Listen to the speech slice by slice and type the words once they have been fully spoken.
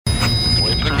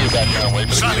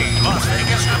Sunny Las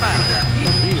Vegas, Nevada.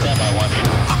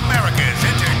 America's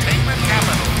entertainment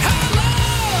capital.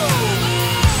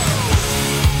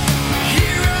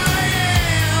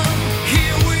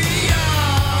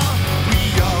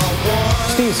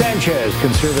 Steve Sanchez,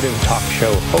 conservative talk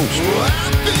show host.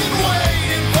 I've been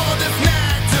waiting for this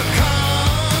night to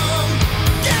come.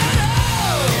 Get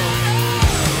up!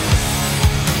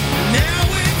 Now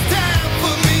it's time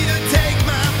for me to take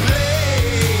my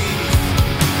place.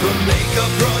 The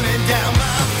makeup running down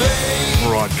my face.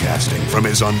 Broadcasting from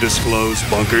his undisclosed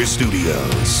bunker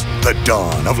studios, the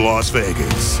dawn of Las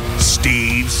Vegas,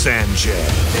 Steve Sanchez.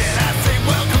 And I say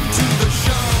welcome to the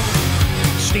show.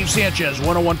 Steve Sanchez,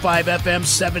 101.5 FM,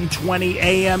 720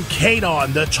 AM,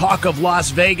 KDON, the talk of Las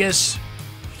Vegas.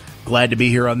 Glad to be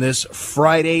here on this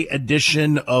Friday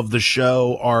edition of the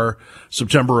show, our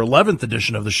September 11th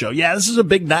edition of the show. Yeah, this is a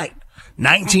big night.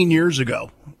 19 years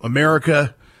ago,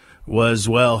 America's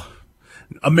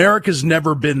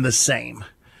never been the same.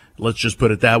 Let's just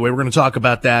put it that way. We're going to talk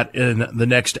about that in the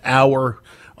next hour,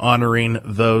 honoring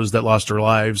those that lost their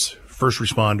lives, first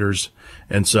responders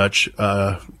and such,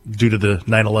 due to the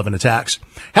 9/11 attacks.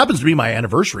 Happens to be my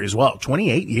anniversary as well.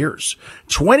 28 years.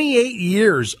 28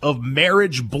 years of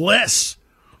marriage bliss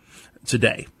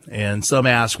today. And some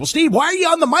ask, well, Steve, why are you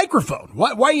on the microphone?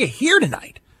 Why are you here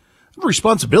tonight? I have a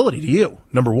responsibility to you,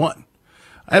 number one.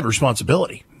 I have a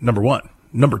responsibility, number one.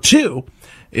 Number two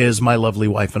is my lovely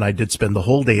wife and I did spend the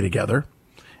whole day together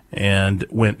and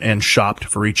went and shopped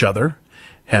for each other.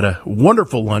 Had a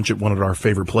wonderful lunch at one of our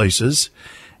favorite places.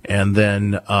 And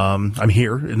then I'm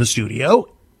here in the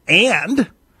studio. And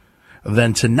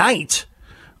then tonight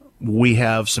we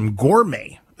have some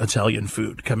gourmet Italian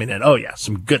food coming in. Oh, yeah,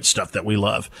 some good stuff that we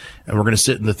love. And we're going to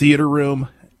sit in the theater room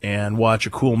and watch a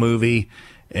cool movie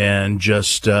and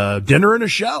just dinner and a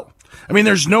show. I mean,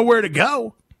 there's nowhere to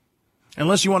go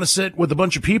unless you want to sit with a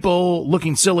bunch of people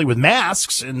looking silly with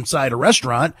masks inside a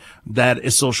restaurant that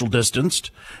is social distanced.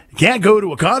 Can't go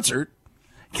to a concert.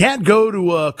 Can't go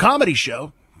to a comedy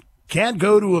show. Can't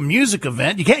go to a music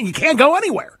event. You can't go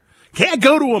anywhere. Can't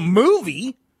go to a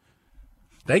movie.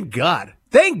 Thank God.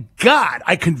 Thank God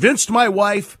I convinced my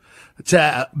wife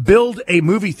to build a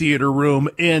movie theater room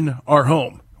in our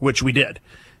home, which we did.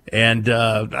 And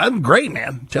I'm great, man.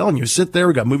 I'm telling you, sit there.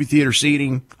 We got movie theater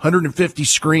seating, 150 inch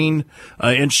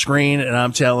screen. And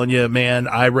I'm telling you, man,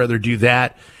 I'd rather do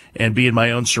that and be in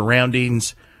my own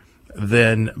surroundings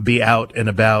than be out and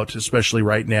about, especially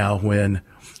right now when,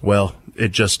 well,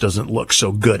 it just doesn't look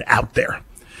so good out there.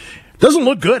 Doesn't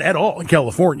look good at all in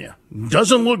California.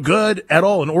 Doesn't look good at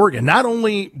all in Oregon. Not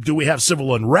only do we have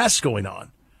civil unrest going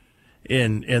on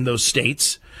in those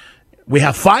states, we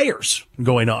have fires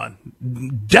going on.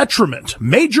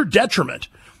 Major detriment,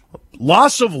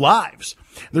 loss of lives.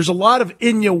 There's a lot of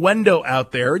innuendo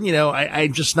out there. And, you know,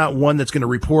 I'm just not one that's going to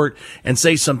report and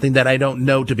say something that I don't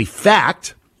know to be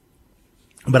fact.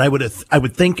 But I would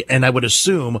think and I would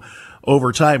assume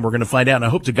over time we're going to find out. And I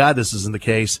hope to God this isn't the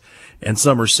case. And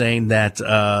some are saying that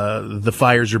the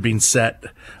fires are being set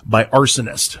by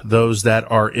arsonists, those that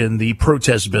are in the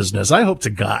protest business. I hope to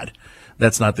God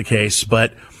that's not the case.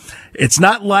 But it's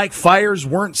not like fires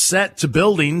weren't set to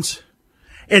buildings.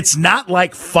 It's not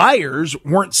like fires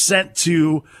weren't sent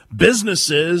to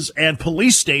businesses and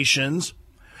police stations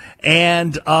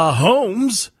and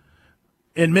homes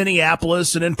in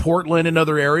Minneapolis and in Portland and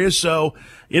other areas. So,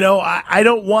 you know, I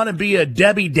don't want to be a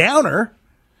Debbie Downer.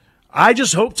 I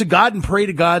just hope to God and pray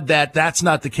to God that that's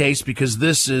not the case, because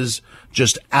this is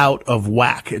just out of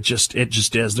whack. It just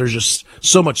is. There's just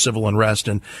so much civil unrest.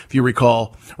 And if you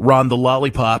recall, Ron the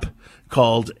Lollipop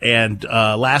called and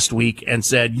last week and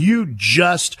said, you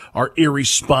just are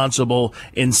irresponsible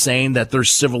in saying that there's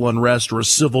civil unrest or a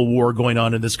civil war going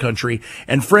on in this country.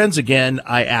 And friends, again,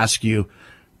 I ask you,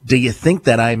 do you think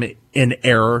that I'm in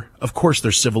error? Of course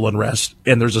there's civil unrest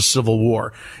and there's a civil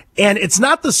war. And it's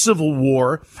not the Civil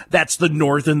War that's the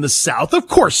North and the South. Of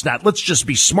course not. Let's just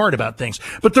be smart about things.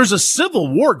 But there's a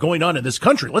civil war going on in this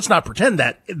country. Let's not pretend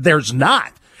that there's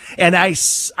not. And I've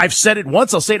said it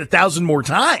once, I'll say it 1,000 more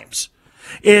times.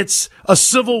 It's a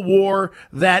civil war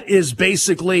that is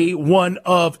basically one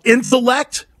of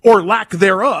intellect or lack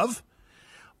thereof.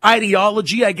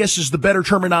 Ideology, I guess, is the better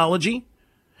terminology.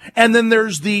 And then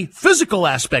there's the physical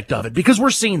aspect of it, because we're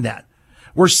seeing that.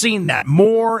 We're seeing that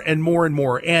more and more and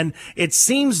more. And it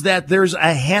seems that there's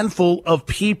a handful of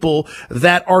people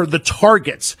that are the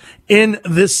targets in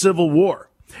this civil war.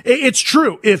 It's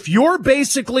true. If you're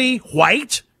basically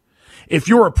white, if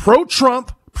you're a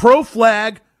pro-Trump,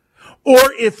 pro-flag,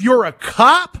 or if you're a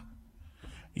cop,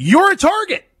 you're a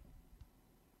target.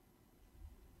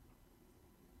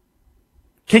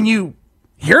 Can you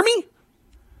Hear me?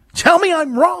 Tell me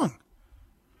I'm wrong.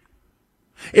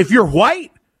 If you're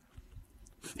white,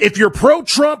 if you're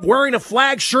pro-Trump, wearing a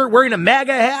flag shirt, wearing a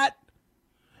MAGA hat,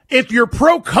 if you're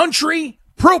pro-country,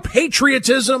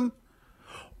 pro-patriotism,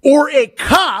 or a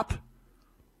cop,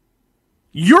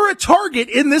 you're a target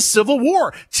in this civil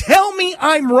war. Tell me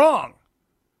I'm wrong.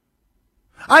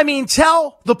 I mean,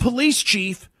 tell the police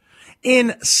chief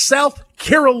in South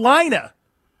Carolina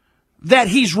that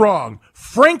he's wrong.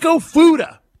 Franco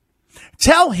Fuda.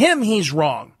 Tell him he's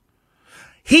wrong.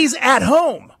 He's at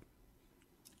home,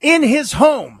 in his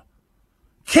home,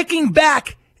 kicking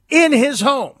back in his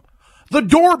home. The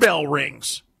doorbell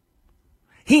rings.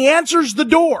 He answers the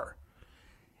door,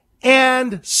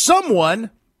 and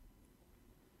someone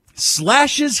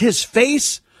slashes his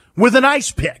face with an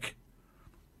ice pick.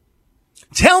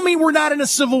 Tell me we're not in a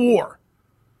civil war.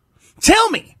 Tell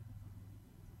me.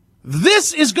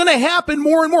 This is going to happen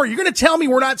more and more. You're going to tell me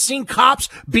we're not seeing cops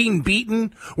being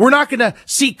beaten. We're not going to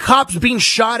see cops being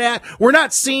shot at. We're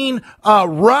not seeing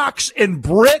rocks and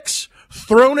bricks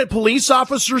thrown at police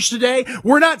officers today.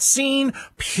 We're not seeing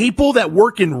people that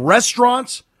work in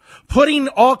restaurants putting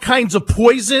all kinds of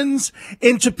poisons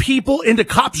into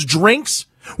cops' drinks.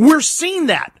 We're seeing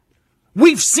that.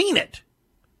 We've seen it.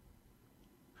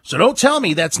 So don't tell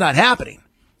me that's not happening.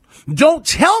 Don't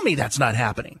tell me that's not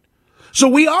happening. So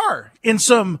we are in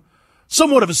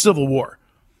somewhat of a civil war.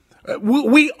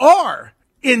 We are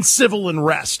in civil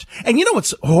unrest. And you know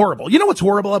what's horrible? You know what's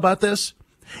horrible about this?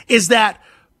 Is that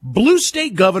blue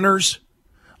state governors,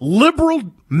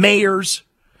 liberal mayors,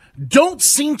 don't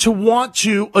seem to want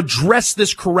to address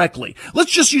this correctly.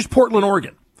 Let's just use Portland,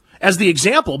 Oregon as the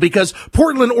example, because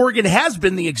Portland, Oregon has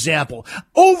been the example.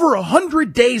 Over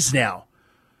 100 days now,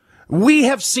 we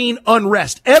have seen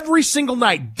unrest every single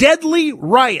night. Deadly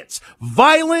riots,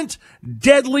 violent,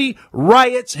 deadly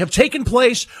riots have taken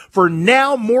place for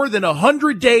now more than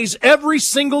 100 days every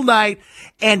single night.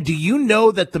 And do you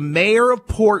know that the mayor of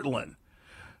Portland,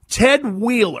 Ted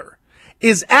Wheeler,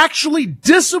 is actually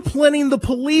disciplining the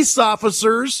police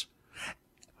officers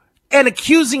and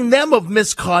accusing them of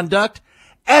misconduct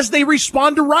as they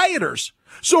respond to rioters?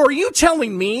 So are you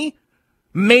telling me,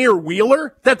 Mayor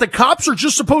Wheeler, that the cops are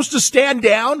just supposed to stand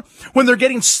down when they're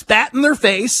getting spat in their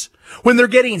face, when they're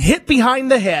getting hit behind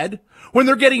the head, when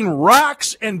they're getting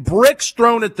rocks and bricks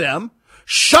thrown at them,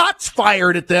 shots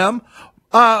fired at them,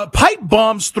 pipe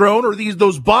bombs thrown, or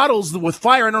those bottles with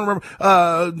fire? I don't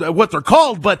remember what they're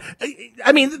called, but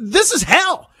I mean, this is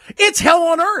hell. It's hell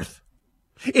on earth.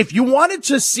 If you wanted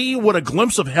to see what a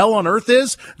glimpse of hell on earth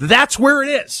is, that's where it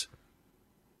is.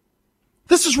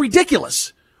 This is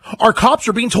ridiculous. Our cops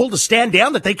are being told to stand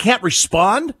down, that they can't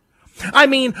respond. I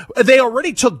mean, they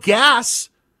already took gas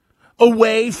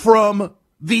away from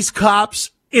these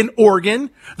cops in Oregon.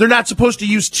 They're not supposed to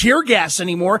use tear gas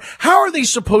anymore. How are they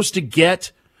supposed to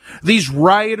get these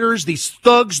rioters, these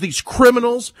thugs, these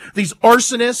criminals, these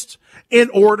arsonists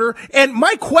in order? And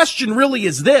my question really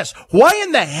is this: why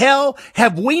in the hell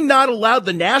have we not allowed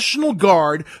the National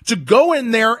Guard to go in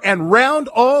there and round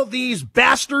all these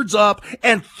bastards up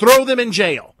and throw them in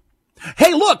jail?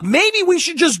 Hey, look, maybe we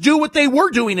should just do what they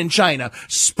were doing in China,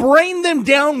 spraying them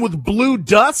down with blue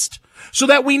dust so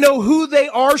that we know who they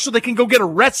are so they can go get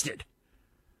arrested.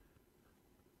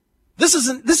 This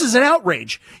is an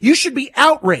outrage. You should be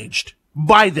outraged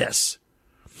by this.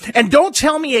 And don't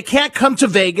tell me it can't come to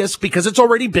Vegas, because it's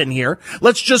already been here.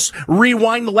 Let's just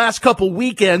rewind the last couple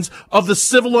weekends of the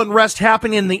civil unrest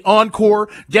happening in the Encore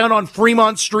down on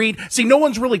Fremont Street. See, no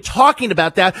one's really talking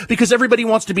about that because everybody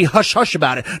wants to be hush-hush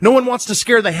about it. No one wants to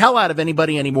scare the hell out of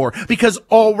anybody anymore, because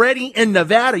already in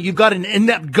Nevada, you've got an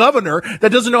inept governor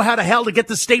that doesn't know how the hell to get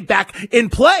the state back in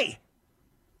play.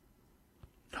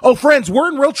 Oh, friends, we're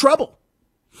in real trouble.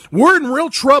 We're in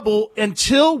real trouble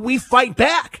until we fight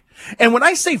back. And when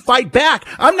I say fight back,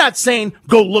 I'm not saying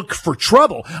go look for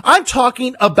trouble. I'm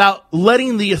talking about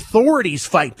letting the authorities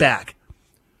fight back.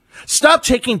 Stop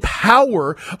taking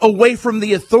power away from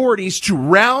the authorities to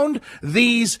round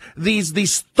these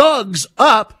thugs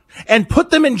up and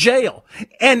put them in jail,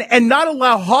 and not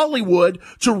allow Hollywood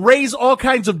to raise all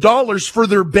kinds of dollars for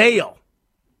their bail.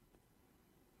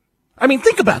 I mean,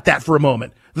 think about that for a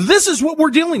moment. This is what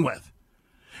we're dealing with.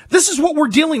 This is what we're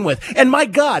dealing with. And my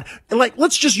God,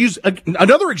 let's just use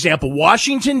another example.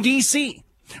 Washington, D.C.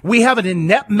 We have an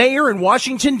inept mayor in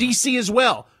Washington, D.C. as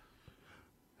well.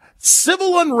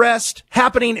 Civil unrest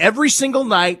happening every single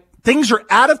night. Things are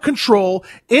out of control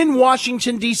in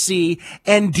Washington, D.C.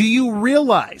 And do you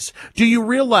realize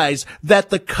that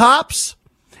the cops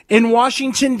in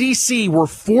Washington, D.C. were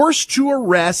forced to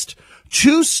arrest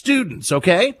 2 students,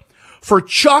 okay? for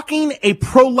chalking a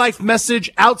pro-life message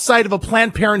outside of a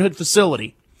Planned Parenthood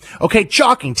facility. Okay,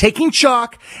 taking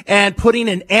chalk and putting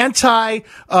an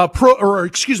a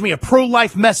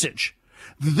pro-life message.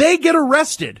 They get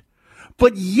arrested,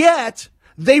 but yet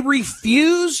they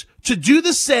refuse to do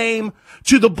the same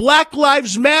to the Black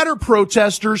Lives Matter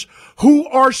protesters who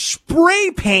are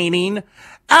spray painting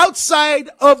outside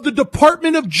of the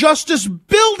Department of Justice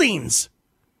buildings.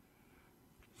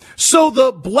 So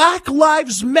the Black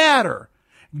Lives Matter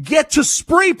get to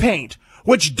spray paint,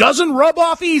 which doesn't rub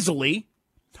off easily,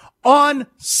 on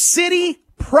city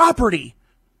property,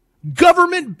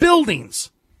 government buildings.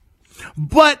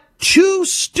 But two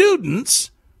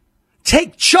students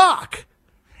take chalk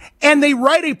and they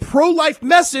write a pro-life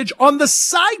message on the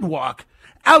sidewalk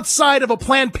outside of a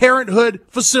Planned Parenthood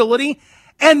facility,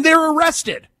 and they're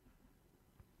arrested.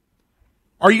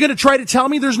 Are you going to try to tell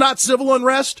me there's not civil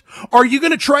unrest? Are you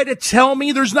going to try to tell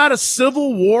me there's not a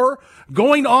civil war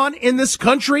going on in this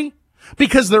country?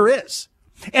 Because there is.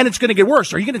 And it's going to get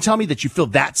worse. Are you going to tell me that you feel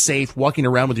that safe walking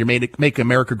around with your Make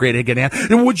America Great Again?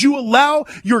 And would you allow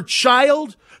your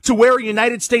child to wear a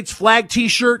United States flag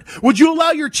t-shirt? Would you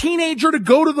allow your teenager to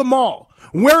go to the mall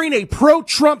wearing a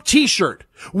pro-Trump t-shirt?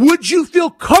 Would you feel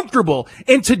comfortable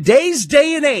in today's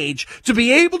day and age to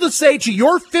be able to say to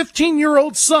your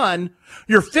 15-year-old son,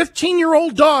 your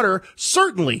 15-year-old daughter,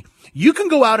 certainly you can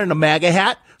go out in a MAGA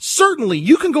hat. Certainly,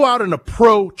 you can go out in a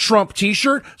pro-Trump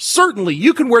t-shirt. Certainly,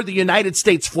 you can wear the United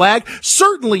States flag.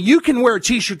 Certainly, you can wear a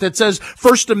t-shirt that says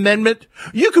First Amendment.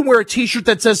 You can wear a t-shirt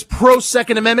that says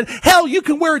pro-Second Amendment. Hell, you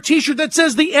can wear a t-shirt that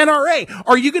says the NRA.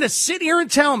 Are you going to sit here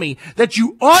and tell me that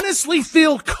you honestly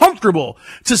feel comfortable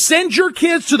to send your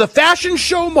kids to the Fashion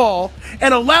Show Mall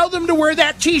and allow them to wear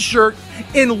that t-shirt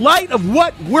in light of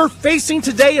what we're facing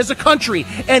today as a country?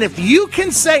 And if you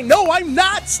can say, no, I'm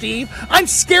not, Steve, I'm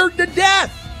scared to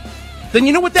death, then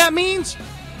you know what that means?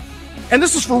 And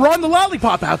this is for Ron the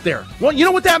Lollipop out there. Well, you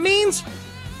know what that means?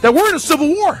 That we're in a civil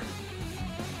war.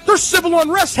 There's civil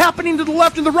unrest happening to the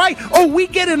left and the right. Oh, we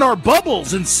get in our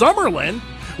bubbles in Summerlin.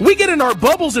 We get in our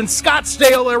bubbles in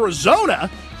Scottsdale,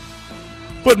 Arizona.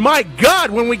 But my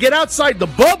God, when we get outside the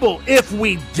bubble, if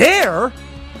we dare,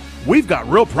 we've got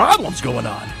real problems going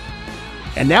on.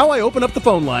 And now I open up the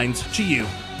phone lines to you.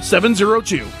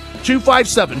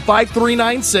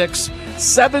 702-257-5396.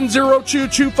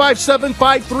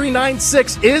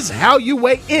 702-257-5396 is how you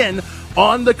weigh in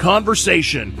on the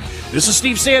conversation. This is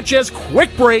Steve Sanchez. Quick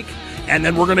break, and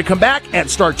then we're going to come back and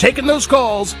start taking those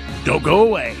calls. Don't go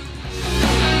away.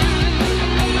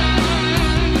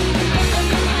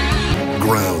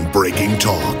 Groundbreaking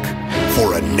talk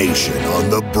for a nation on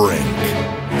the brink.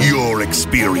 You're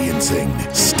experiencing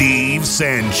Steve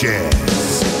Sanchez.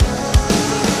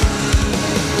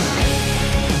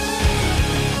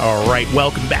 All right,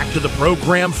 welcome back to the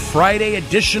program. Friday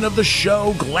edition of the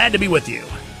show. Glad to be with you.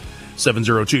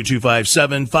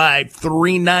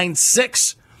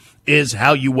 702-257-5396 is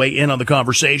how you weigh in on the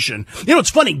conversation. You know, it's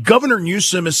funny. Governor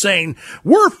Newsom is saying,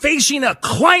 we're facing a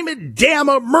climate dam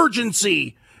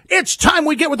emergency. It's time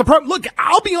we get with the problem. Look,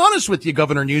 I'll be honest with you,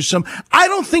 Governor Newsom. I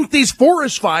don't think these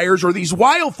forest fires or these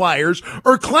wildfires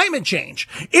are climate change.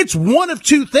 It's one of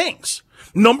two things.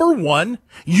 Number one,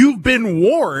 you've been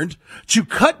warned to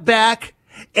cut back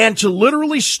and to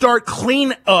literally start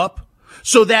clean up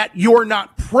so that you're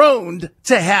not prone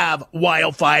to have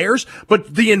wildfires.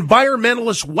 But the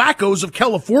environmentalist wackos of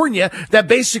California that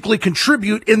basically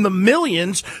contribute in the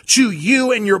millions to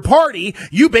you and your party,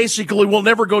 you basically will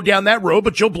never go down that road,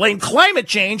 but you'll blame climate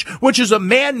change, which is a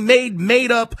man-made,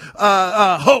 made-up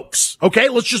hoax. Okay,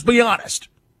 let's just be honest.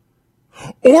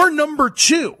 Or number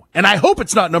two, and I hope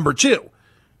it's not number two,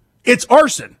 it's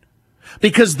arson,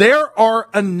 because there are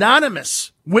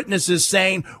anonymous witnesses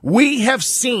saying, we have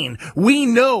seen, we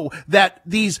know that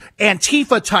these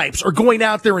Antifa types are going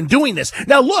out there and doing this.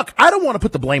 Now, look, I don't want to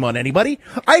put the blame on anybody.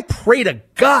 I pray to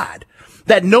God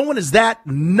that no one is that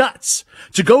nuts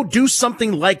to go do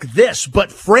something like this.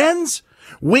 But friends,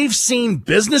 we've seen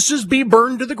businesses be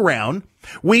burned to the ground.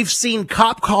 We've seen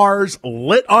cop cars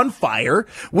lit on fire.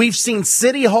 We've seen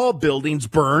city hall buildings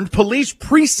burned, police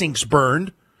precincts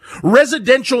burned.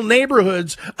 Residential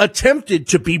neighborhoods attempted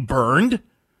to be burned.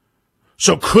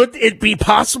 So could it be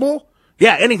possible?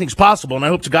 Yeah, anything's possible, and I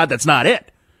hope to God that's not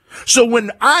it. So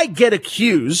when I get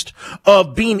accused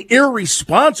of being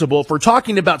irresponsible for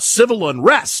talking about civil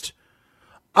unrest,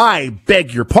 I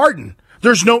beg your pardon.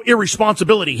 There's no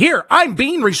irresponsibility here. I'm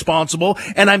being responsible,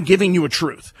 and I'm giving you a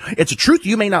truth. It's a truth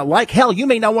you may not like. Hell, you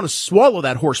may not want to swallow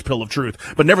that horse pill of truth,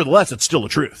 but nevertheless, it's still a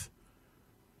truth.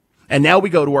 And now we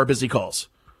go to our busy calls.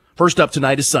 First up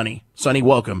tonight is Sunny. Sunny,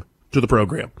 welcome to the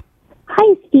program.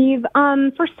 Hi, Steve.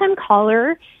 First-time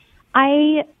caller.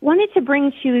 I wanted to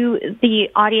bring to the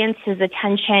audience's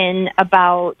attention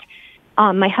about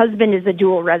my husband is a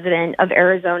dual resident of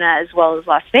Arizona as well as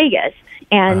Las Vegas,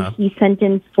 and he sent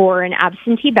in for an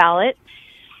absentee ballot.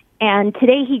 And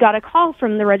today he got a call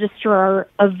from the Registrar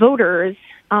of Voters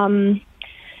saying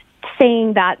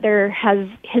that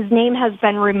his name has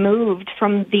been removed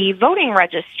from the voting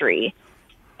registry.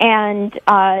 And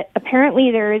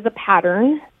apparently there is a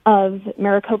pattern of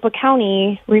Maricopa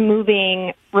County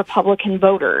removing Republican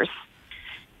voters.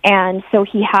 And so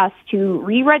he has to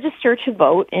re-register to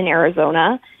vote in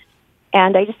Arizona.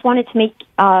 And I just wanted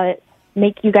to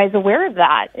make you guys aware of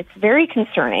that. It's very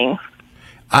concerning.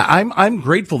 I'm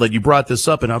grateful that you brought this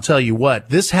up, and I'll tell you what,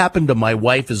 this happened to my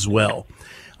wife as well.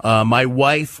 My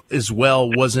wife as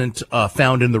well wasn't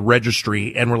found in the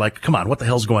registry, and we're like, come on, what the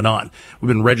hell's going on? We've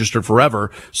been registered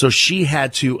forever. So she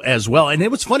had to as well. And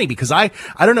it was funny because I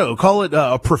don't know, call it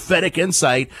a prophetic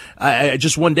insight. I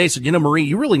just one day said, Marie,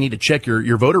 you really need to check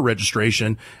your voter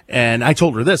registration. And I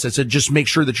told her this. I said, just make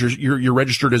sure that you're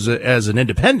registered as an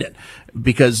independent,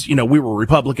 because, we were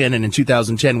Republican, and in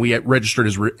 2010 we registered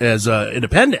as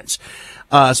independents.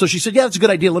 So she said, yeah, that's a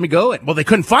good idea. Let me go. And well, they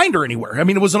couldn't find her anywhere. I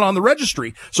mean, it wasn't on the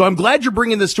registry. So I'm glad you're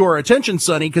bringing this to our attention,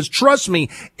 Sonny, because trust me,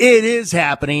 it is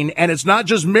happening. And it's not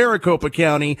just Maricopa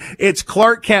County. It's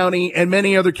Clark County and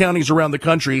many other counties around the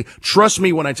country. Trust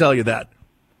me when I tell you that.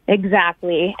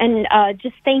 Exactly. And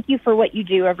just thank you for what you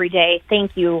do every day.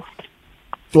 Thank you.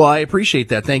 Well, I appreciate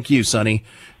that. Thank you, Sonny.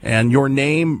 And your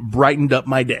name brightened up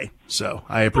my day. So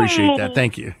I appreciate that.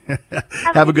 Thank you.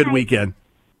 Have a good weekend.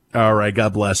 All right.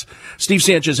 God bless. Steve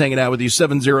Sanchez hanging out with you.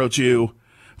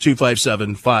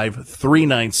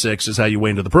 702-257-5396 is how you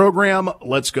weigh into the program.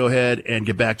 Let's go ahead and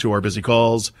get back to our busy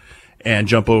calls and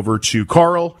jump over to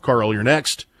Carl. Carl, you're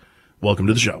next. Welcome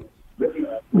to the show.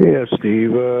 Yeah,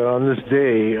 Steve. On this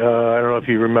day, I don't know if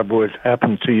you remember what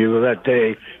happened to you that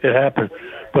day. It happened,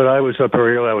 but I was up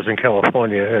early. I was in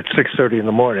California at 6:30 in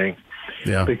the morning.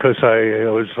 Yeah. Because I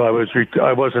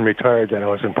wasn't retired then. I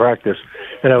was in practice,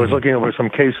 and I was looking over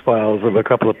some case files of a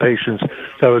couple of patients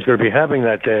that I was going to be having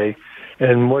that day.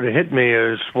 And what hit me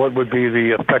is what would be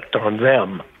the effect on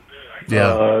them.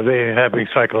 Yeah. They having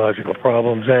psychological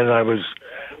problems, and I was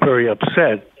very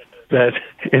upset that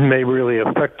it may really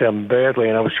affect them badly.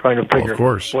 And I was trying to figure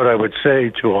what I would say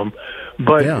to them.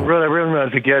 But what I really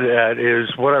wanted to get at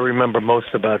is what I remember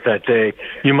most about that day.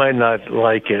 You might not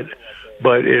like it,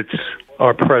 but it's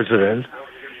our president,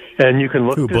 and you can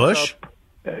look Who, Bush? Up.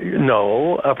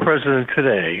 No, our president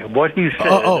today. What he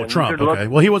said. Trump. Okay.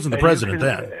 Well, he wasn't the president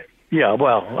then. Yeah,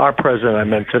 well, our president I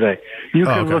meant today. You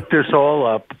can look this all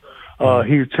up.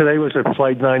 He today was at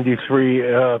Flight 93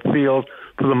 field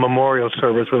for the memorial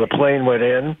service where the plane went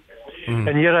in.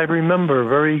 And yet I remember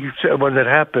when that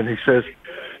happened, he says,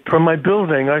 from my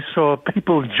building, I saw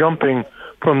people jumping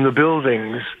from the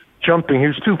buildings, jumping. He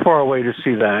was too far away to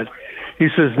see that. He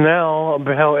says, now,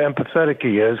 how empathetic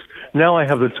he is, now I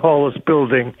have the tallest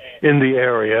building in the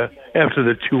area after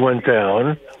the two went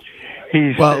down.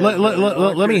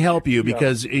 Let me help you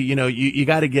because, you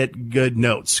got to get good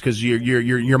notes because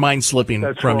your mind's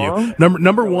slipping from you.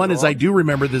 Number one is I do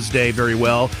remember this day very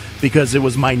well because it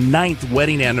was my 9th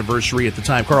wedding anniversary at the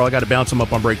time. Carl, I got to bounce him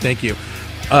up on break. Thank you.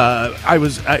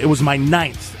 It was my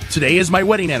 9th. Today is my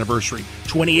wedding anniversary,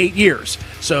 28 years.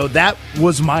 So that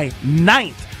was my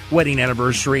 9th wedding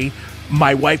anniversary.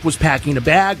 My wife was packing a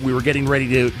bag. We were getting ready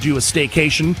to do a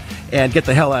staycation and get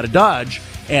the hell out of Dodge.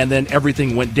 And then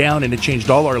everything went down and it changed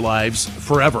all our lives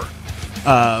forever.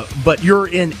 But you're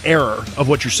in error of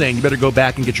what you're saying. You better go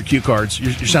back and get your cue cards.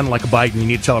 You're sounding like a Biden. You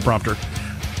need a teleprompter.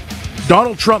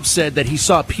 Donald Trump said that he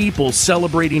saw people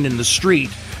celebrating in the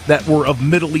street that were of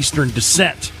Middle Eastern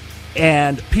descent.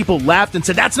 And people laughed and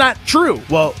said, that's not true.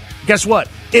 Well, guess what?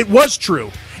 It was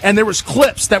true. And there was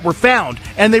clips that were found,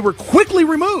 and they were quickly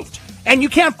removed. And you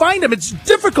can't find them. It's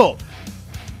difficult.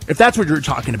 If that's what you're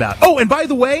talking about. Oh, and by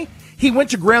the way, he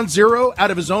went to Ground Zero out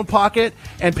of his own pocket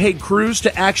and paid crews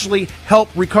to actually help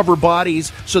recover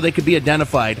bodies so they could be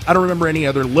identified. I don't remember any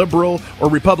other liberal or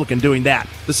Republican doing that.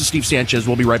 This is Steve Sanchez.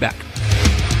 We'll be right back.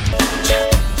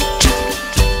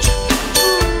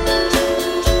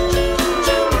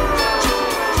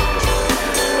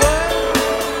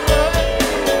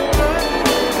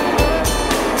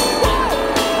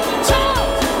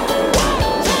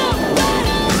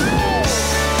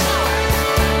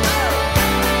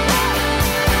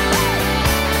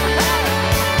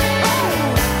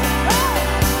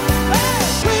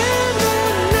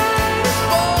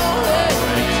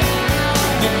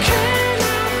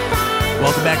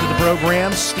 Welcome back to the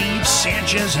program. Steve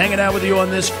Sanchez hanging out with you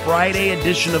on this Friday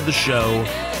edition of the show.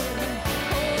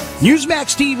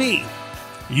 Newsmax TV.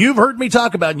 You've heard me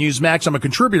talk about Newsmax. I'm a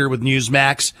contributor with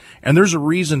Newsmax, and there's a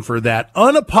reason for that.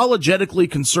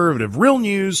 Unapologetically conservative. Real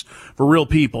news for real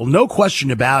people. No question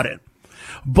about it.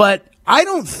 But I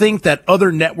don't think that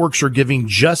other networks are giving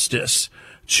justice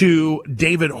to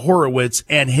David Horowitz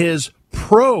and his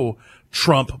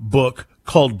pro-Trump book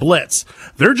called Blitz.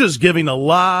 They're just giving a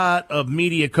lot of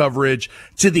media coverage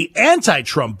to the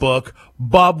anti-Trump book,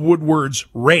 Bob Woodward's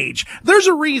Rage. There's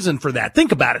a reason for that.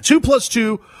 Think about it. 2 +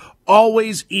 2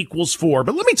 always equals 4.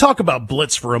 But let me talk about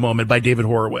Blitz for a moment by David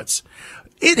Horowitz.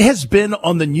 It has been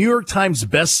on the New York Times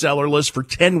bestseller list for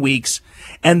 10 weeks,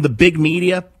 and the big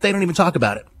media, they don't even talk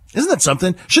about it. Isn't that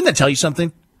something? Shouldn't that tell you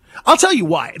something? I'll tell you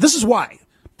why. This is why.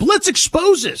 Blitz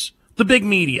exposes the big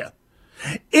media.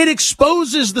 It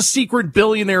exposes the secret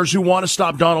billionaires who want to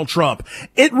stop Donald Trump.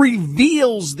 It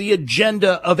reveals the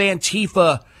agenda of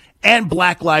Antifa and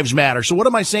Black Lives Matter. So what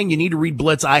am I saying? You need to read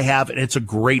Blitz. I have, and it's a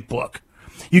great book.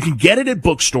 You can get it at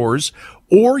bookstores,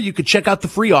 or you could check out the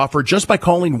free offer just by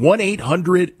calling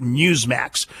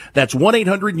 1-800-NEWSMAX. That's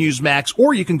 1-800-NEWSMAX,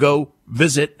 or you can go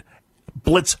visit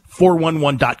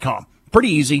blitz411.com. Pretty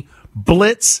easy.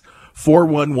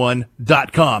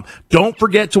 Blitz411.com. Don't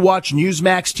forget to watch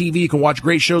Newsmax TV. You can watch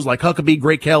great shows like Huckabee,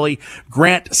 Greg Kelly,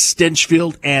 Grant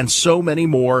Stinchfield, and so many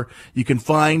more. You can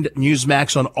find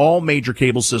Newsmax on all major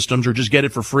cable systems, or just get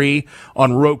it for free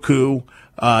on Roku,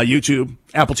 YouTube,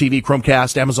 Apple TV,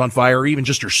 Chromecast, Amazon Fire, or even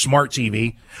just your smart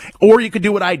TV. Or you could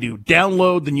do what I do.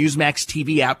 Download the Newsmax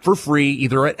TV app for free,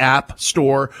 either at App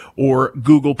Store or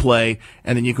Google Play,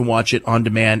 and then you can watch it on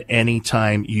demand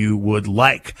anytime you would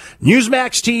like.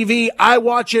 Newsmax TV, I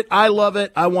watch it. I love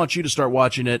it. I want you to start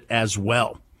watching it as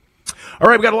well. All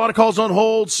right, we've got a lot of calls on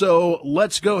hold, so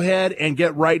let's go ahead and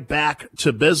get right back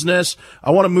to business. I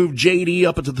want to move JD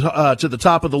up to the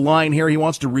top of the line here. He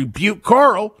wants to rebuke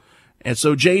Carl. And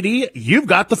so, JD, you've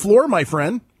got the floor, my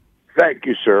friend. Thank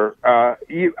you, sir. I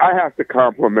have to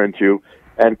compliment you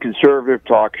and conservative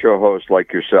talk show hosts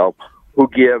like yourself who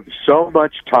give so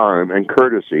much time and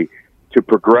courtesy to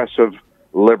progressive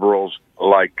liberals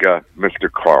like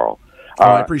Mr. Carl.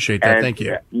 I appreciate that. Thank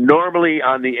you. Normally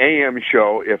on the AM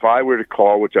show, if I were to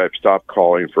call, which I've stopped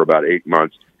calling for about 8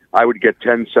 months, I would get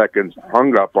 10 seconds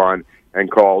hung up on and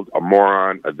called a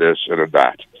moron, a this, and a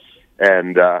that.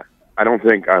 And I don't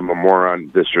think I'm a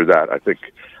moron, this or that. I think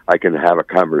I can have a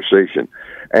conversation.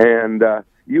 And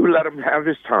you let him have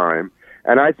his time.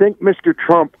 And I think Mr.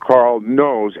 Trump, Carl,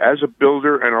 knows, as a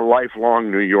builder and a lifelong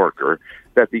New Yorker,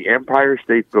 that the Empire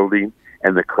State Building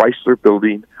and the Chrysler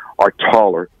Building are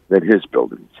taller than his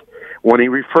buildings. When he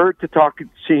referred to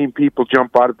seeing people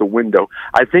jump out of the window,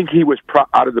 I think he was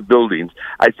out of the buildings.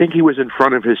 I think he was in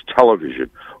front of his television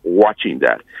watching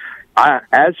that.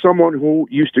 As someone who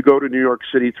used to go to New York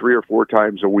City 3 or 4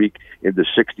 times a week in the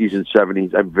 60s and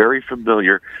 70s, I'm very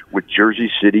familiar with Jersey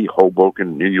City,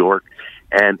 Hoboken, New York,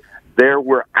 and there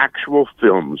were actual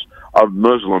films of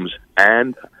Muslims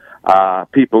and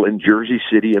people in Jersey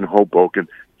City and Hoboken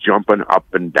jumping up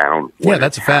and down. Yeah,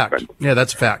 that's a fact. Yeah,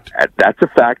 that's a fact. That's a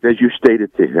fact, as you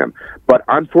stated to him. But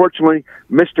unfortunately,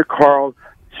 Mr. Carl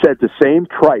said the same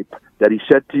tripe that he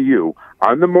said to you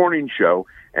on the morning show,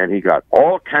 and he got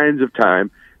all kinds of time,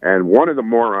 and one of the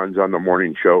morons on the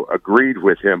morning show agreed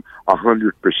with him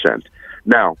 100%.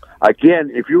 Now,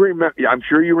 again, if you remember, I'm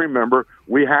sure you remember,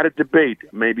 we had a debate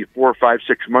maybe 4 or 5,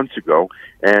 6 months ago,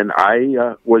 and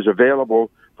I was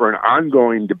available for an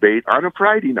ongoing debate on a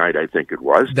Friday night, I think it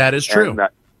was. That is true.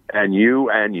 And you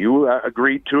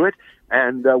agreed to it,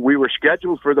 and we were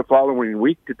scheduled for the following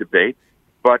week to debate,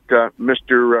 but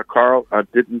Mr. Carl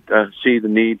didn't see the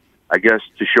need, I guess,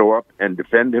 to show up and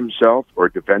defend himself or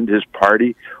defend his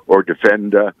party or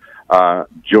defend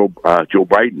Joe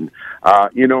Biden.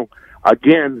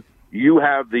 Again, you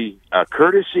have the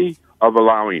courtesy of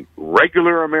allowing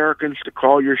regular Americans to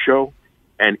call your show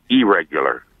and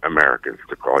irregular Americans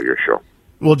to call your show.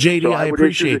 Well, JD, so I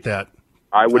appreciate that.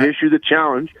 I would issue the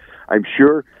challenge. I'm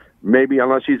sure, maybe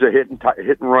unless he's a hit and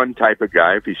run type of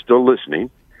guy, if he's still listening,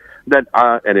 that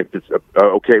and if it's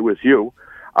okay with you,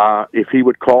 if he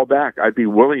would call back, I'd be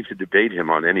willing to debate him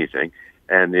on anything.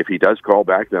 And if he does call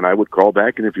back, then I would call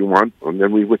back. And if you want, and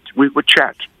then we would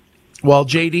chat. Well,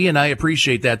 JD, and I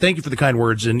appreciate that. Thank you for the kind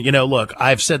words. And, look,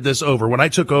 I've said this over. When I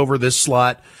took over this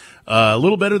slot a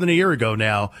little better than a year ago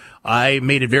now, I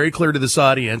made it very clear to this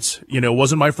audience, it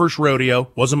wasn't my first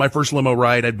rodeo, wasn't my first limo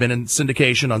ride. I'd been in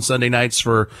syndication on Sunday nights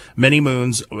for many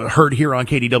moons, heard here on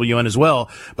KDWN as well.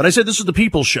 But I said this is the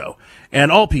people's show,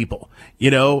 and all people,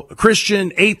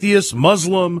 Christian, atheist,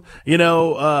 Muslim,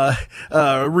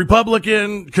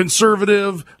 Republican,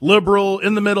 conservative, liberal,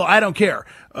 in the middle, I don't care.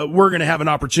 we're going to have an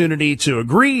opportunity to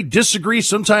agree, disagree.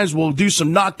 Sometimes we'll do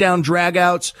some knockdown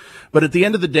dragouts. But at the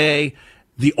end of the day,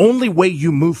 the only way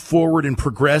you move forward and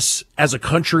progress as a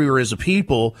country or as a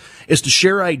people is to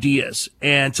share ideas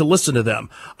and to listen to them.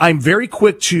 I'm very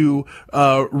quick to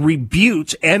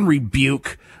rebuke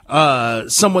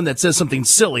someone that says something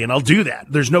silly, and I'll do that.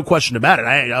 There's no question about it.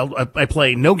 I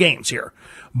play no games here.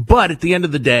 But at the end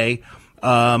of the day,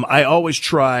 I always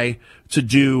try to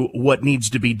do what needs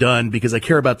to be done because I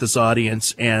care about this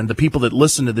audience, and the people that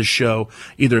listen to this show,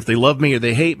 either if they love me or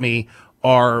they hate me,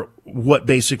 are what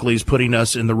basically is putting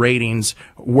us in the ratings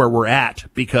where we're at,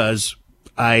 because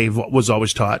I was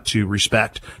always taught to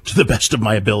respect to the best of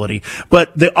my ability.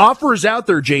 But the offer is out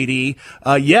there, JD.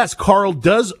 Yes, Carl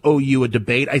does owe you a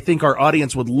debate. I think our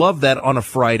audience would love that on a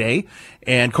Friday.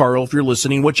 And Carl, if you're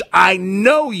listening, which I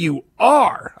know you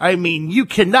are, I mean,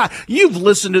 you've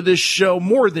listened to this show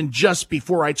more than just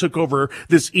before I took over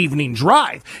this evening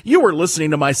drive. You were listening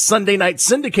to my Sunday night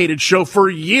syndicated show for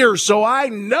years, so I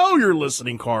know you're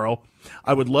listening, Carl.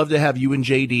 I would love to have you and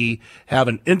JD have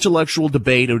an intellectual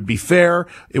debate. It would be fair.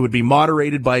 It would be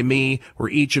moderated by me, where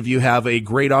each of you have a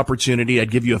great opportunity. I'd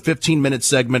give you a 15-minute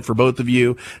segment for both of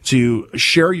you to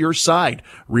share your side.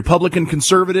 Republican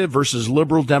conservative versus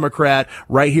liberal Democrat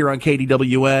right here on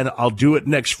KDWN. I'll do it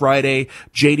next Friday.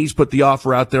 JD's put the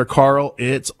offer out there. Carl,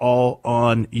 it's all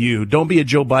on you. Don't be a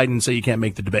Joe Biden and say you can't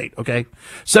make the debate, okay?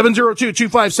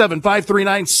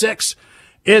 702-257-5396.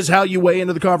 is how you weigh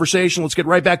into the conversation. Let's get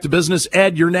right back to business.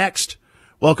 Ed, you're next.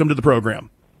 Welcome to the program.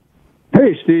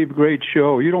 Hey, Steve, great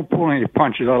show. You don't pull any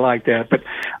punches. I like that. But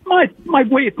my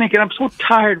way of thinking, I'm so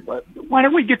tired. Why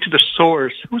don't we get to the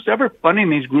source? Who's ever funding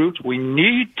these groups? We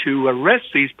need to arrest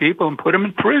these people and put them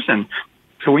in prison.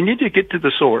 So we need to get to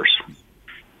the source.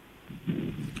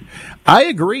 I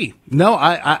agree. No,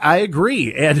 I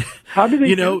agree. And how do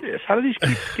they do this? How do these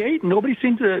keep skating? Nobody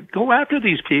seems to go after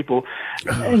these people.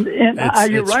 And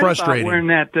you're right about wearing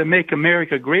that "Make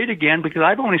America Great Again," because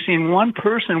I've only seen one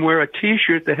person wear a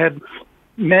T-shirt that had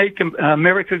 "Make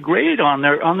America Great" on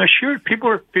their shirt. People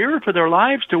are fearing for their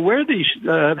lives to wear these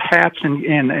hats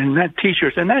and that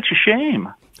T-shirts, and that's a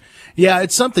shame. Yeah,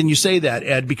 it's something you say that,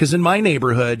 Ed, because in my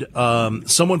neighborhood,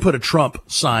 someone put a Trump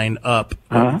sign up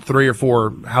 3 or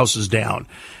 4 houses down.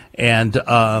 And,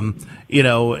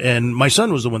 and my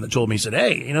son was the one that told me, he said,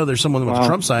 hey, there's someone with a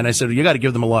Trump sign. I said, well, you got to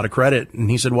give them a lot of credit. And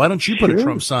he said, why don't you put a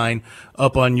Trump sign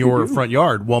up on your front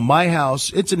yard? Well, my house,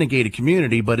 it's in a gated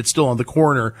community, but it's still on the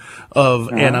corner of,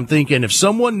 and I'm thinking, if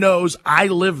someone knows I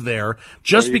live there,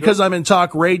 just because I'm in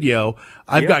talk radio,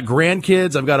 I've got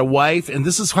grandkids, I've got a wife, and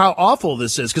this is how awful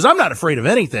this is, because I'm not afraid of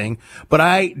anything, but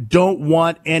I don't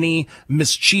want any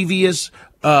mischievous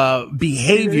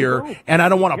behavior, and I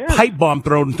don't want a pipe bomb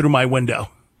thrown through my window.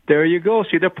 There you go.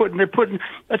 See, they're putting.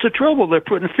 That's the trouble. They're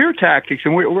putting fear tactics,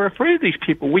 and we're afraid of these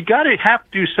people. We got to have to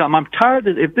do something. I'm tired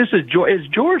of. If this is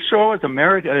George Soros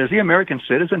America, is he American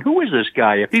citizen? Who is this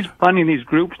guy? If he's funding these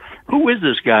groups, who is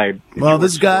this guy? Well,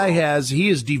 this guy has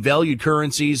devalued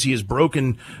currencies. He has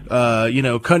broken,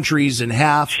 countries in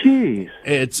half. Jeez.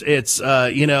 It's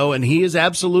and he is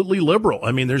absolutely liberal.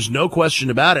 I mean, there's no question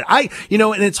about it. And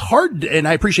it's hard, and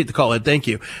I appreciate the call, Ed. Thank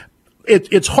you.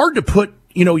 It's hard to put,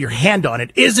 your hand on it.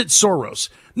 Is it Soros?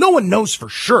 No one knows for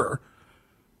sure,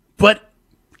 but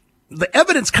the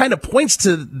evidence kind of points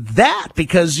to that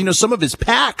because, some of his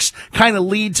PACs kind of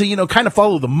lead to, kind of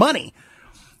follow the money.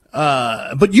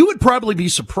 But you would probably be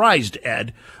surprised,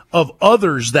 Ed, of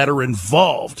others that are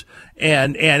involved.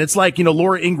 And it's like,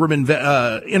 Laura Ingraham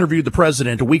interviewed the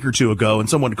president a week or two ago, and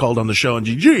someone called on the show, and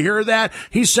did you hear that?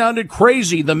 He sounded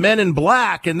crazy, the men in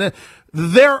black. And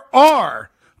there are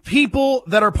people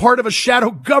that are part of a shadow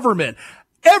government.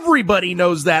 Everybody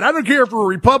knows that. I don't care if you're a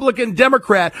Republican,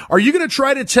 Democrat. Are you going to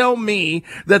try to tell me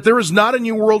that there is not a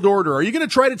new world order? Are you going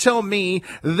to try to tell me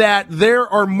that there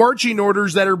are marching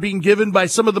orders that are being given by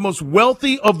some of the most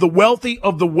wealthy of the wealthy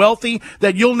of the wealthy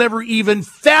that you'll never even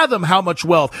fathom how much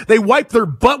wealth? They wipe their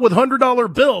butt with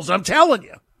 $100 bills. I'm telling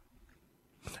you.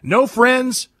 No,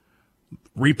 friends,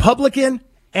 Republican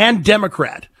and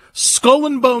Democrat. Skull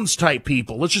and bones type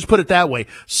people. Let's just put it that way.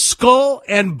 Skull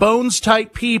and bones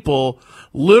type people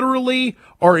literally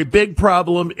are a big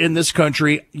problem in this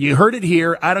country. You heard it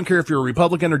here. I don't care if you're a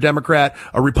Republican or Democrat,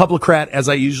 a Republicrat, as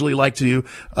I usually like to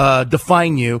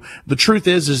define you. The truth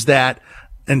is that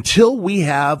until we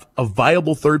have a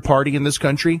viable third party in this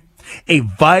country, and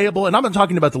I'm not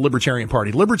talking about the Libertarian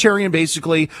Party. Libertarian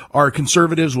basically are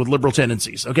conservatives with liberal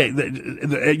tendencies. Okay,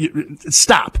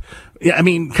 stop. I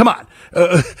mean, come on.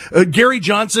 Gary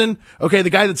Johnson, the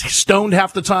guy that's stoned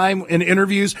half the time in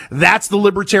interviews, that's the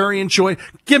Libertarian choice.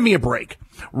 Give me a break.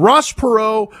 Ross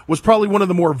Perot was probably one of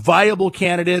the more viable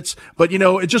candidates, but,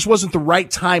 it just wasn't the right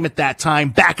time at that time,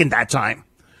 back in that time.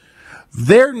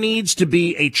 There needs to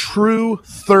be a true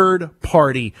third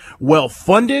party,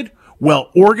 well-funded,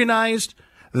 well-organized,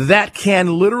 that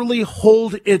can literally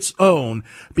hold its own,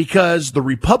 because the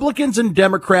Republicans and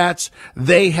Democrats,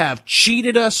 they have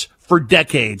cheated us for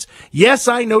decades. Yes,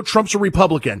 I know Trump's a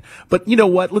Republican, but you know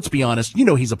what? Let's be honest.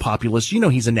 He's a populist.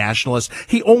 He's a nationalist.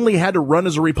 He only had to run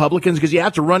as a Republican because you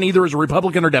have to run either as a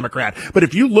Republican or Democrat. But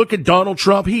if you look at Donald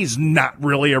Trump, he's not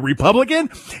really a Republican.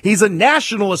 He's a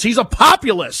nationalist. He's a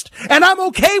populist. And I'm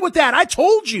okay with that. I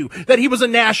told you that he was a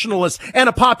nationalist and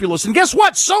a populist. And guess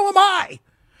what? So am I.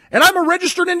 And I'm a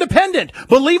registered independent.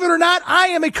 Believe it or not, I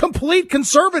am a complete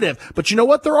conservative. But you know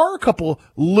what? There are a couple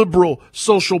liberal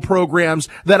social programs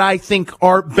that I think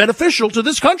are beneficial to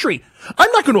this country. I'm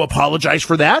not going to apologize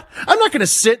for that. I'm not going to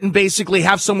sit and basically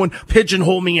have someone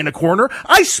pigeonhole me in a corner.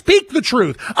 I speak the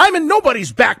truth. I'm in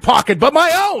nobody's back pocket but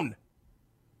my own.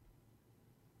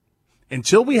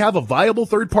 Until we have a viable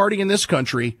third party in this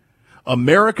country,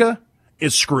 America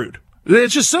is screwed.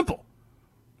 It's just simple.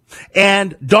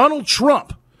 And Donald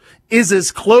Trump is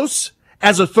as close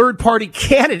as a third-party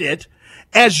candidate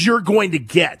as you're going to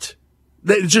get.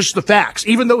 It's just the facts.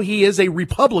 Even though he is a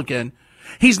Republican,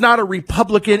 he's not a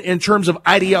Republican in terms of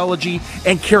ideology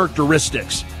and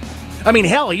characteristics. I mean,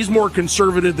 hell, he's more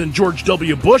conservative than George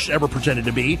W. Bush ever pretended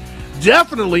to be.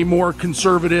 Definitely more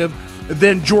conservative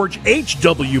than George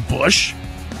H.W. Bush.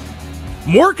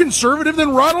 More conservative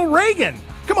than Ronald Reagan.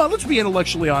 Come on, let's be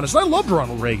intellectually honest. I loved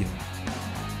Ronald Reagan.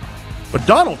 But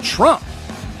Donald Trump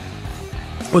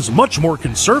was much more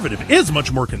conservative, is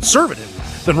much more conservative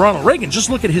than Ronald Reagan. Just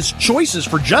look at his choices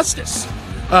for justice,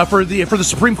 for the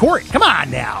Supreme Court. Come on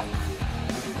now.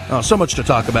 Oh, so much to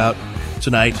talk about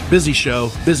tonight. Busy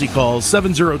show, busy calls.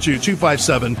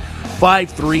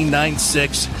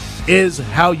 702-257-5396 is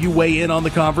how you weigh in on the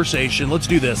conversation. Let's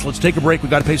do this. Let's take a break. We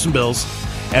got to pay some bills.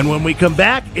 And when we come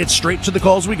back, it's straight to the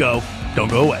calls we go. Don't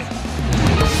go away.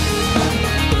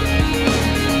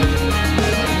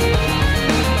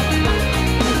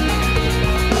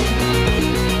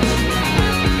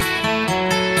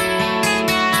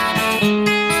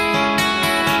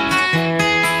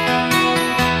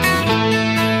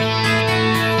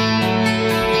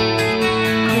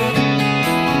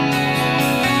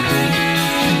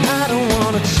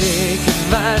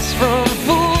 From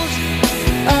fools,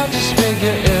 I'll just figure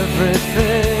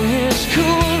everything is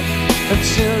cool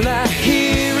until I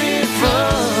hear it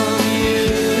from you.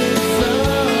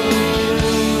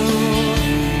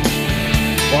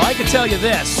 Well, I can tell you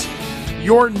this.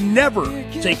 You're never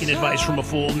taking advice from a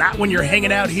fool, not when you're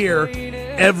hanging out here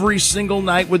every single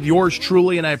night with yours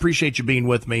truly, and I appreciate you being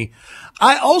with me.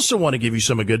 I also want to give you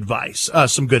some good advice.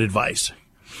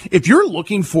 If you're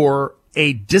looking for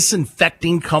a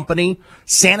disinfecting company,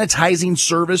 sanitizing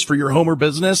service for your home or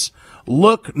business,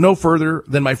 look no further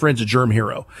than my friends at Germ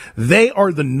Hero. They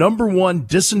are the #1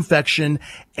 disinfection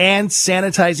and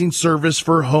sanitizing service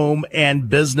for home and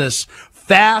business.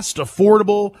 Fast,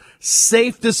 affordable,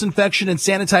 safe disinfection and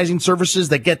sanitizing services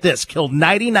that, get this, kill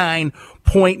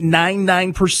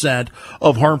 99.99%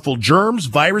 of harmful germs,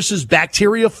 viruses,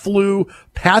 bacteria, flu,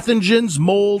 pathogens,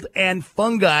 mold, and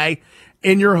fungi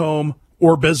in your home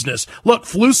or business. Look,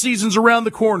 flu season's around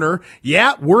the corner.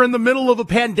 Yeah, we're in the middle of a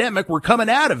pandemic. We're coming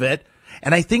out of it.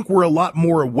 And I think we're a lot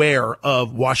more aware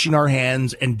of washing our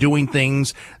hands and doing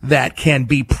things that can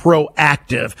be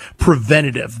proactive,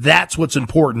 preventative. That's what's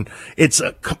important.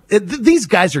 These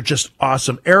guys are just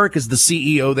awesome. Eric is the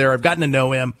CEO there. I've gotten to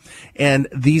know him, and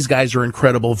these guys are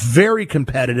incredible. Very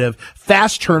competitive,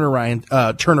 fast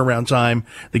turnaround time.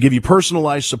 They give you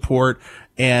personalized support,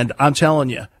 and I'm telling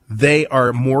you, they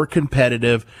are more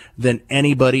competitive than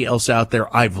anybody else out there.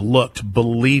 I've looked,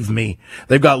 believe me.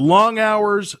 They've got long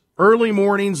hours, early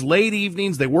mornings, late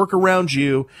evenings. They work around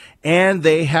you, and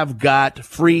they have got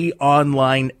free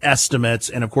online estimates.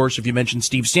 And of course, if you mention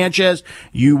Steve Sanchez,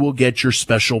 you will get your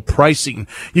special pricing.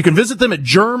 You can visit them at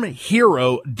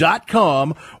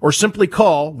germhero.com or simply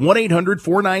call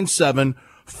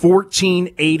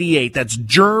 1-800-497-1488. That's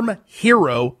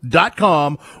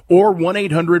germhero.com or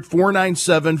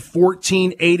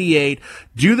 1-800-497-1488.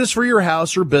 Do this for your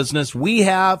house or business.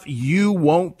 You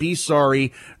won't be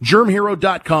sorry.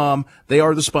 germhero.com. They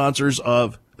are the sponsors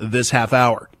of this half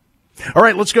hour. All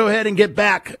right, let's go ahead and get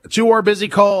back to our busy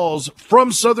calls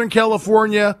from Southern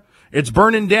California. It's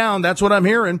burning down. That's what I'm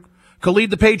hearing.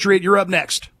 Khalid the Patriot, you're up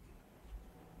next.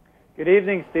 Good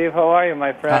evening, Steve. How are you,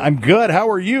 my friend? I'm good. How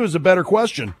are you is a better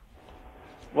question.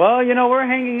 Well, we're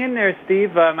hanging in there,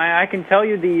 Steve. I can tell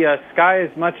you the sky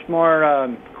is much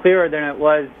more clearer than it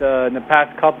was in the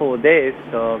past couple of days.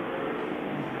 So,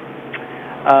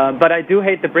 but I do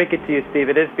hate to break it to you, Steve.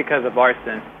 It is because of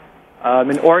arson.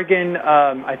 In Oregon,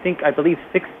 I believe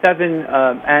 6-7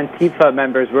 Antifa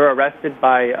members were arrested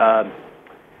by.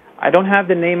 I don't have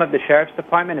the name of the sheriff's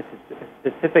department. It's a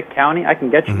specific county. I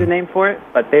can get you the name for it,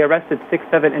 but they arrested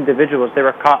 6-7 individuals. They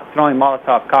were caught throwing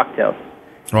Molotov cocktails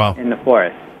in the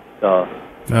forest. So,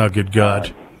 oh, good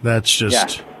God. That's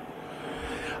just... Yeah.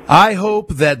 I hope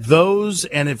that those,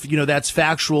 and if, that's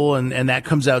factual and that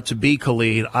comes out to be,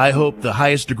 Khalid, I hope the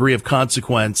highest degree of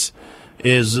consequence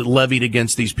is levied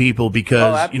against these people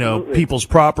because, people's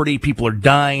property, people are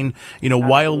dying,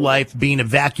 wildlife being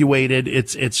evacuated.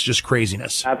 It's just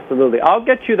craziness. Absolutely. I'll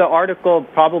get you the article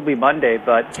probably Monday,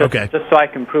 but just so I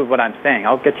can prove what I'm saying.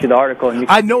 I'll get you the article. And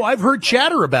I know I've heard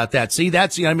chatter about that. See,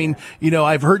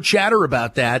 I've heard chatter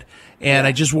about that. And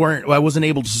I wasn't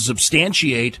able to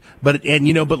substantiate, but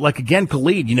like again,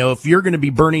 Khalid, if you're going to be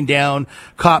burning down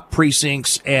cop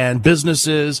precincts and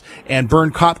businesses and burn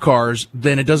cop cars,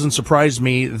 then it doesn't surprise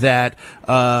me that,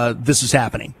 this is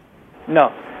happening.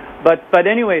 No, but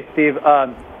anyway, Steve,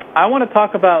 I want to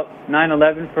talk about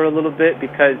 9/11 for a little bit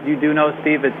because you do know,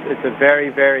 Steve, it's a very,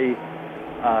 very,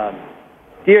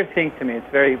 dear thing to me.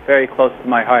 It's very, very close to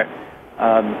my heart,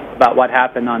 about what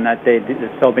happened on that day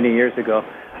so many years ago.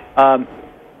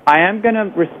 I am going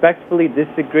to respectfully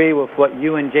disagree with what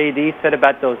you and JD said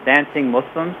about those dancing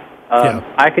Muslims.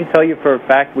 I can tell you for a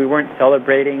fact we weren't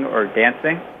celebrating or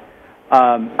dancing.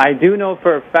 I do know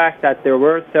for a fact that there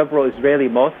were several Israeli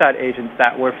Mossad agents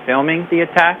that were filming the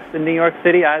attacks in New York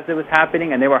City as it was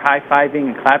happening, and they were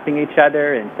high-fiving and clapping each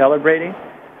other and celebrating.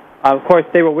 Of course,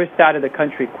 they were whisked out of the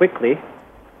country quickly.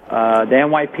 The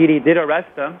NYPD did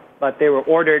arrest them, but they were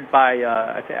ordered by,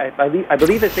 I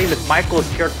believe his name is Michael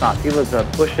Chertoff. He was a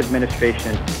Bush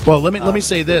administration. Well, let me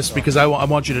say this because I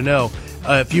want you to know.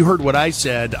 If you heard what I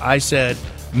said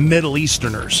Middle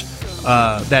Easterners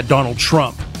that Donald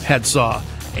Trump had saw.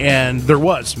 And there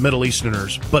was Middle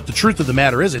Easterners. But the truth of the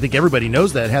matter is, I think everybody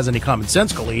knows that, has any common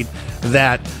sense, Khalid,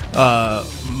 that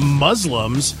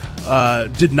Muslims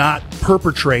did not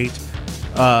perpetrate,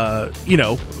 or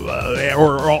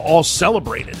all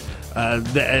celebrated.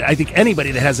 I think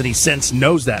anybody that has any sense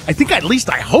knows that.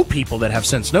 I hope people that have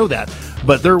sense know that.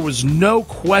 But there was no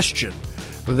question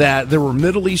that there were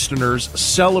Middle Easterners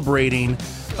celebrating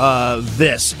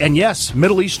this. And yes,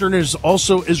 Middle Easterners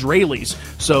also Israelis.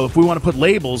 So if we want to put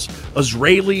labels,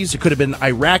 Israelis, it could have been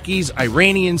Iraqis,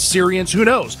 Iranians, Syrians, who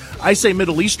knows? I say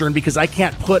Middle Eastern because I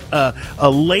can't put a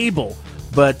label.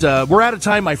 But we're out of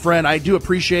time, my friend. I do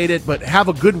appreciate it, but have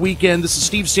a good weekend. This is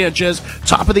Steve Sanchez.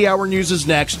 Top of the hour news is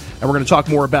next, and we're going to talk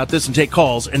more about this and take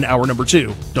calls in hour number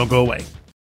 2. Don't go away.